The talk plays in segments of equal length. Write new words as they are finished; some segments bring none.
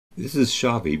This is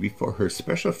Shiva before her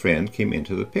special friend came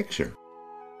into the picture.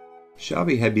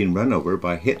 Shiva had been run over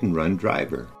by a hit-and-run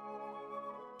driver.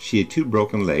 She had 2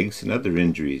 broken legs and other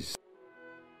injuries.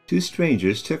 2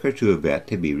 strangers took her to a vet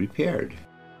to be repaired.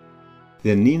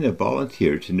 Then Nina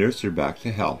volunteered to nurse her back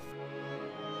to health.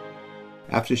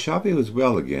 After Shiva was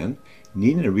well again,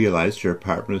 Nina realized her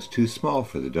apartment was too small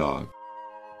for the dog.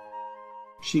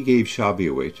 She gave Shiva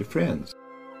away to friends.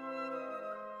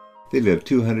 They lived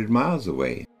 200 miles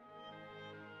away.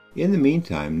 In the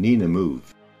meantime, Nina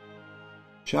moved.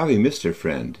 Shiva missed her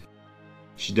friend.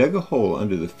 She dug a hole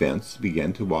under the fence and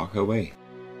began to walk away.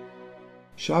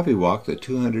 Shiva walked the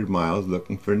 200 miles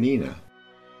looking for Nina.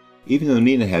 Even though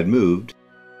Nina had moved,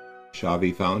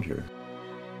 Shiva found her.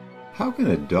 How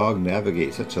can a dog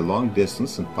navigate such a long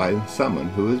distance and find someone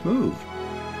who has moved?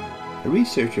 A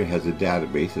researcher has a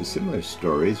database of similar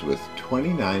stories with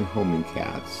 29 homing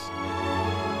cats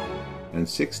and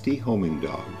 60 homing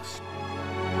dogs.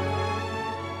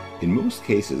 In most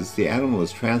cases, the animal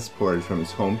is transported from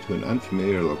its home to an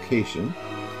unfamiliar location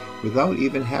without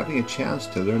even having a chance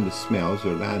to learn the smells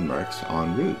or landmarks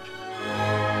en route.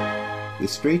 The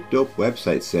Straight Dope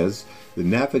website says the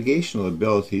navigational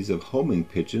abilities of homing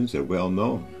pigeons are well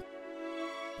known.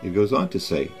 It goes on to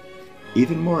say,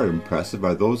 even more impressive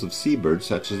are those of seabirds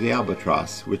such as the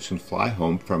albatross, which can fly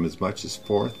home from as much as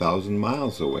 4,000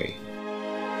 miles away.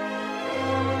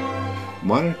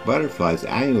 Monarch butterflies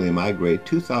annually migrate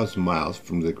 2,000 miles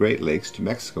from the Great Lakes to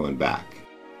Mexico and back.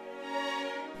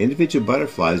 Individual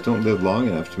butterflies don't live long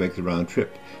enough to make the round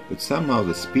trip, but somehow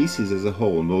the species as a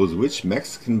whole knows which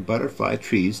Mexican butterfly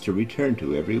trees to return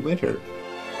to every winter.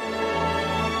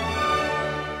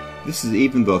 This is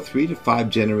even though 3 to 5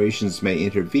 generations may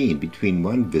intervene between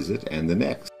one visit and the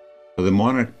next. The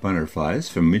monarch butterflies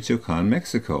from Michoacan,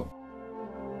 Mexico.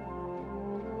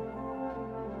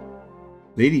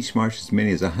 They'd each march as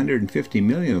many as 150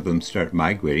 million of them start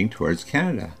migrating towards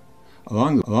Canada.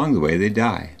 Along the way they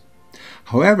die.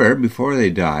 However, before they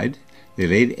died, they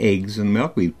laid eggs on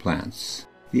milkweed plants.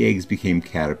 The eggs became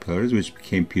caterpillars, which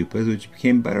became pupas, which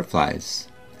became butterflies.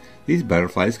 These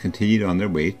butterflies continued on their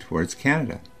way towards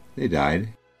Canada. They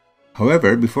died.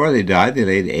 However, before they died, they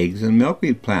laid eggs on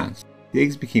milkweed plants. The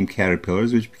eggs became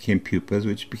caterpillars, which became pupas,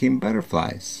 which became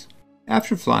butterflies.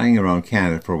 After flying around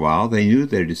Canada for a while, they knew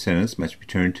their descendants must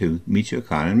return to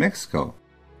Michoacan in Mexico.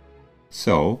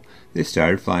 So, they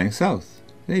started flying south.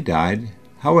 They died.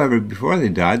 However, before they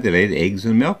died, they laid eggs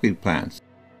on milkweed plants.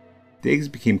 The eggs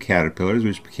became caterpillars,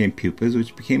 which became pupas,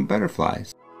 which became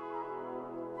butterflies.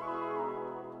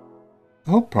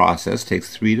 The whole process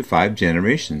takes 3 to 5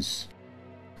 generations.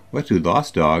 What do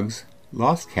lost dogs,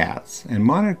 lost cats, and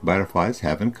monarch butterflies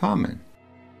have in common?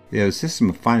 They have a system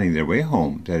of finding their way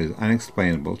home that is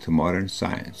unexplainable to modern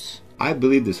science. I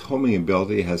believe this homing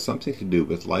ability has something to do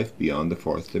with life beyond the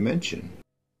 4th dimension.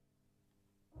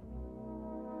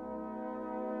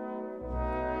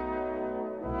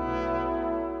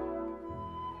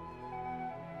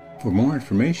 For more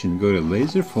information, go to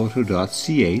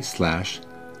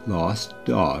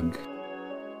laserphoto.ca/lostdog.